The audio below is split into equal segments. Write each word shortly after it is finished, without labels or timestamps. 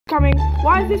coming.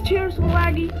 Why is this chair so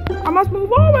laggy? I must move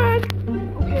over.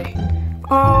 Okay.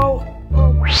 Oh.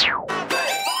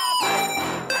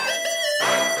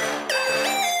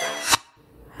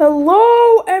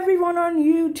 Hello everyone on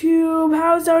YouTube.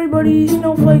 How's everybody?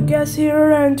 Snowflake guest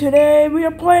here, and today we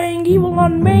are playing Evil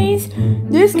on Maze.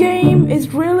 This game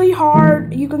is really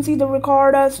hard. You can see the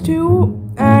record as too,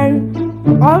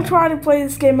 and I'll try to play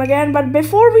this game again. But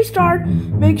before we start,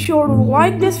 make sure to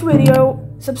like this video,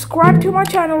 subscribe to my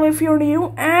channel if you're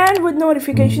new, and with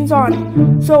notifications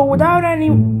on. So without any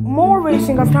more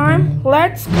wasting of time,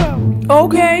 let's go.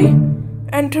 Okay,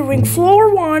 entering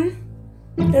floor 1.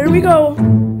 There we go.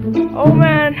 Oh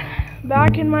man,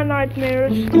 back in my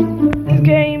nightmares. This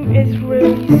game is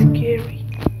really scary.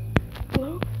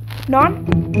 Hello? NUN?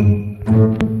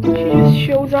 She just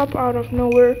shows up out of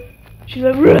nowhere. She's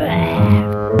like,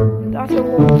 "Bleh." That's a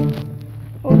wolf.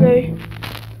 Okay.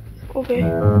 Okay.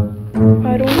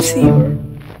 I don't see her.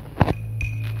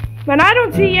 Man, I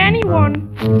don't see anyone.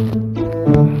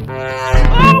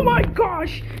 Oh my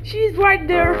gosh! She's right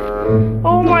there.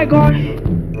 Oh my gosh.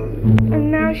 And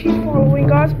now she's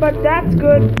following us, but that's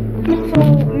good. So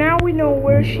now we know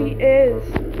where she is.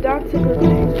 That's a good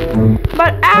thing.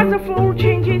 But as the floor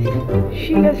changes,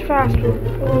 she gets faster.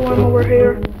 Oh, I'm over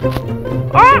here.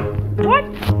 Ah! What?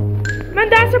 Man,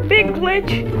 that's a big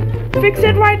glitch. Fix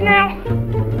it right now.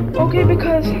 Okay,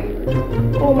 because...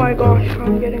 oh my gosh,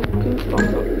 I'm getting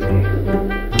goosebumps over here.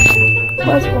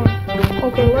 Let's run.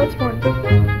 Okay, let's run.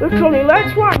 Literally,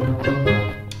 let's run.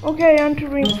 Okay,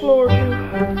 entering floor 2.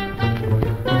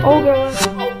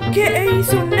 Okay,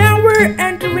 so now we're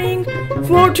entering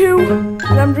floor 2. And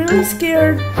I'm really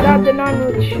scared that the nun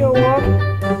would show up.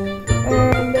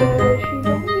 And she's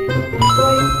always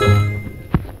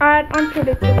like at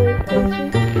unpredictable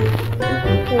places.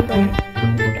 Hold on.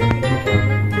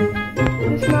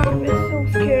 This map is so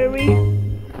scary.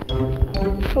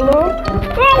 Hello?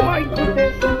 Oh my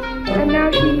goodness! And now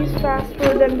she's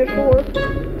faster than before.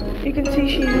 You can see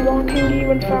she's walking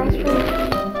even faster.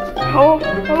 Oh,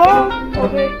 hello?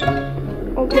 Okay.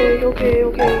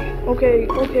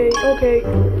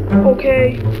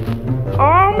 Okay.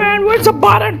 Oh man, where's the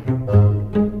button?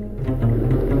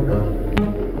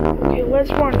 Okay,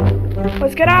 let's run.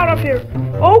 Let's get out of here.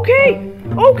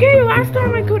 Okay, last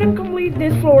time I couldn't complete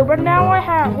this floor, but now I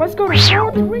have. Let's go to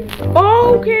floor 3.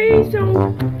 Okay,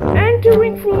 so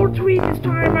entering floor 3 this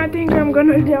time, I think I'm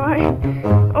gonna die.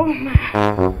 Oh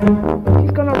man,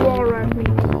 he's gonna roar at me.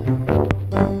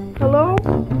 Hello?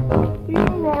 You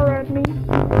don't roar at me.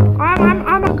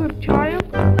 I'm a good child.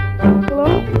 Hello?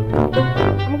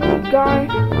 I'm a good guy.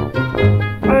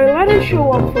 Alright, let it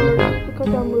show up first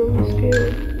because I'm really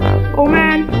scared. Oh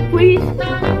man, please.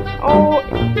 Oh,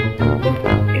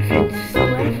 if it's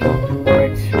left or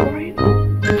it's right.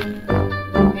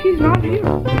 She's not here.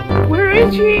 Where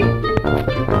is she?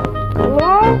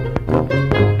 Hello?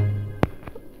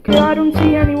 Okay, I don't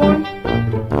see anyone.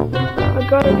 I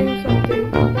gotta do something.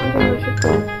 I think I should go.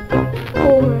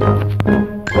 Oh man.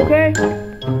 Okay.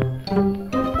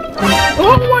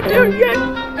 Oh, what there yet?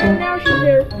 And now she's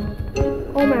there.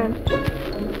 Oh man.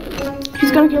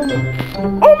 She's gonna kill me.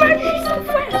 Oh man, she's so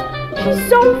fast. She's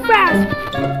so fast.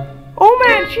 Oh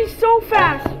man, she's so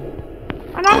fast.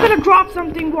 And I'm gonna drop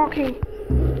something walking.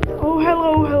 Oh,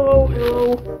 hello.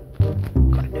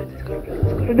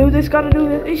 Gotta do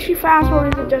this. Is she fast or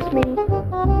is it just me?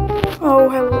 Oh,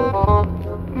 hello.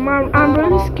 I'm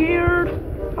really scared.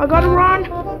 I gotta run.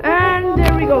 And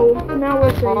there we go. Now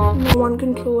we're safe. No one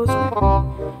can kill us.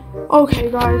 Okay,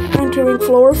 guys. Entering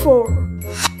floor 4.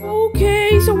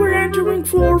 Okay, so we're entering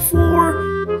floor 4.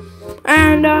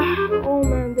 And, oh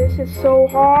man, this is so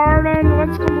hard. And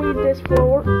let's complete this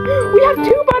floor. We have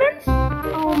 2 buttons?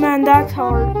 Oh man, that's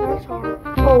hard.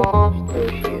 Oh, there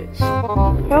she is.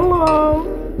 Hello,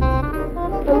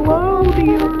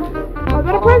 dear. I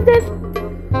gotta press this.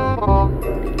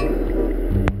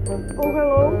 Oh,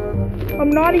 hello. I'm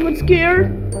not even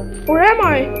scared. Or am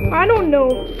I? I don't know.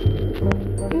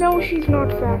 No, she's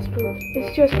not faster.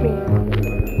 It's just me.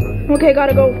 Okay,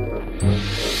 gotta go.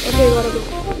 Is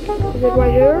it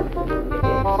right here?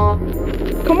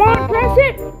 Come on, press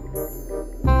it!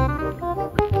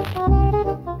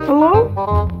 Hello?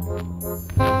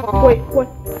 Wait, what?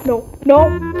 No!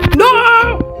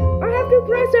 I have to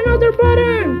press another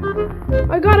button!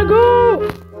 I gotta go!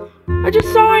 I just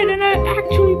saw it and I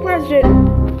actually pressed it.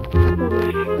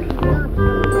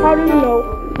 How do you know?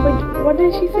 Wait, what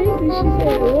did she say? Did she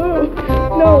say hello?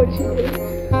 No, she didn't.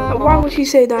 Why would she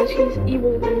say that? She's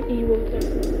evil then.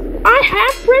 I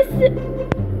have pressed it.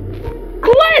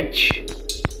 Glitch!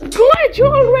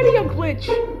 Already a glitch.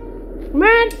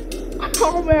 Man.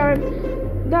 Oh man.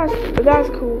 That's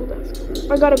cool.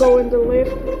 I gotta go in the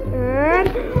lift.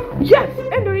 And yes,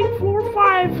 entering floor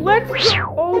 5. Let's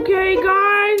go. Okay,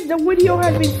 guys, the video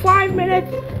has been 5 minutes,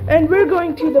 and we're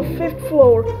going to the 5th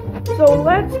floor. So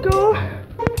let's go.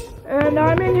 And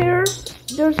I'm in here.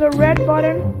 There's a red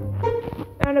button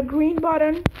and a green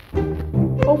button.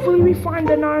 Hopefully we find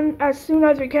the nun as soon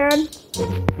as we can,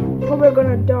 or we're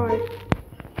gonna die.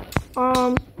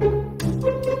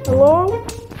 Hello?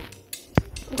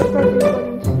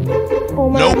 Oh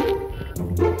man. Nope.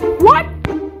 What?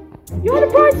 You had to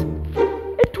press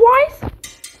it twice?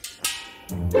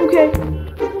 Okay.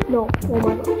 No. Oh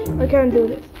my gosh. I can't do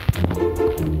this.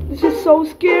 This is so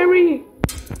scary.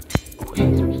 Oh,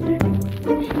 she's standing.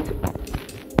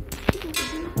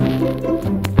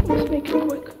 Let's make it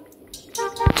quick.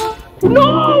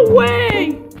 No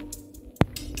way!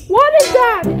 What is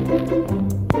that?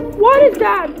 What is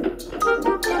that?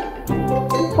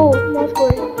 Oh, that's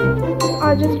great.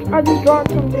 I just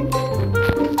dropped something.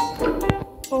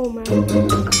 Oh man.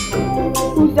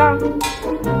 Who's that?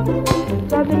 Is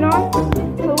that the nun?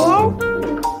 Hello?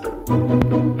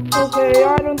 Okay,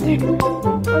 I don't think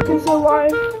I can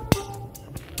survive.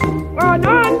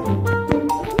 Nun!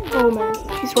 Oh man,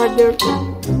 he's right there.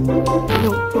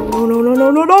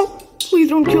 No. Please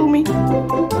don't kill me.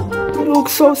 It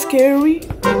looks so scary.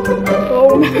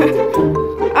 Oh man.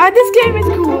 This game is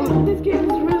cool. This game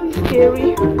is really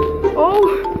scary. Oh.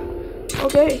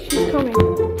 Okay, she's coming.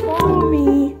 Follow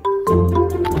me.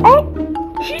 Oh!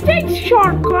 She takes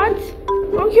shortcuts.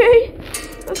 Okay.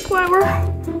 That's clever.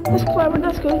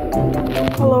 That's good.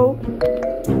 Hello.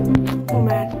 Oh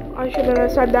man. I shouldn't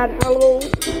have said that. Hello.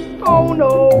 Oh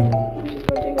no. She's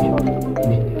gonna take a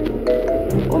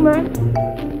shortcut. Oh man.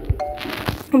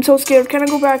 I'm so scared. Can I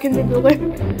go back in the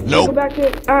building? Nope. Go back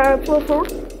to floor 4?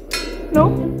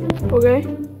 No? Okay.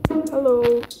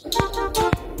 Hello.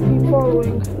 Keep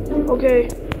following. Okay.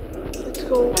 Let's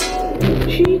go.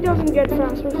 She doesn't get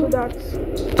faster, so that's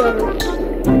better.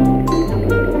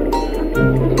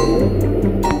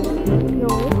 No,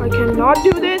 I cannot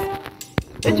do this.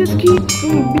 It just keeps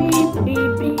being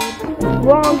beep.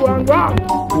 Wrong.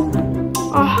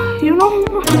 You know,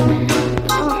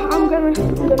 I'm gonna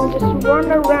just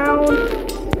run around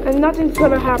and nothing's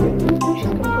gonna happen. She's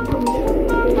gonna come from there.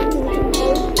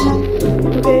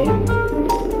 Okay.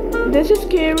 This is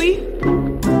scary.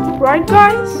 Right,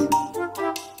 guys?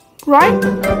 Right?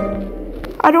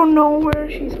 I don't know where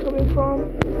she's coming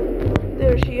from.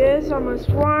 There she is. I must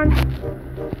run.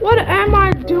 What am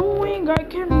I doing? I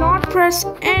cannot press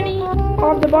any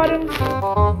of the buttons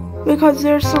because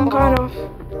there's some kind of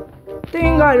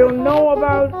thing I don't know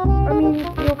about. I mean, you're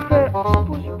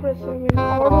supposed to press them in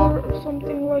order or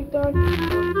something like that.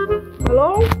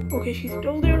 Hello? Okay, she's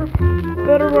still there.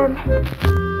 Better run.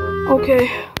 Okay.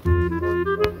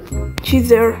 She's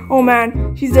there. Oh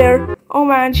man, she's there. Oh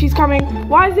man, she's coming.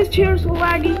 Why is this chair so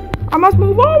laggy? I must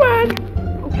move. Oh man.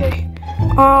 Okay.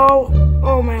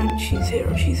 Oh man, she's here.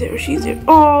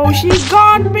 Oh, she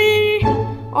got me.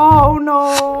 Oh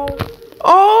no.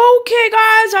 Okay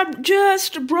guys, I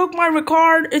just broke my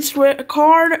record. It's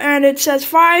record and it says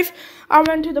 5. I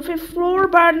went to the 5th floor,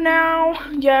 but now,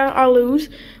 yeah, I lose.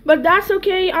 But that's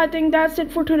okay. I think that's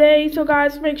it for today. So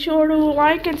guys, make sure to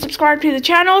like and subscribe to the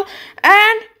channel.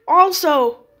 And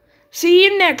also, see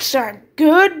you next time.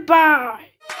 Goodbye.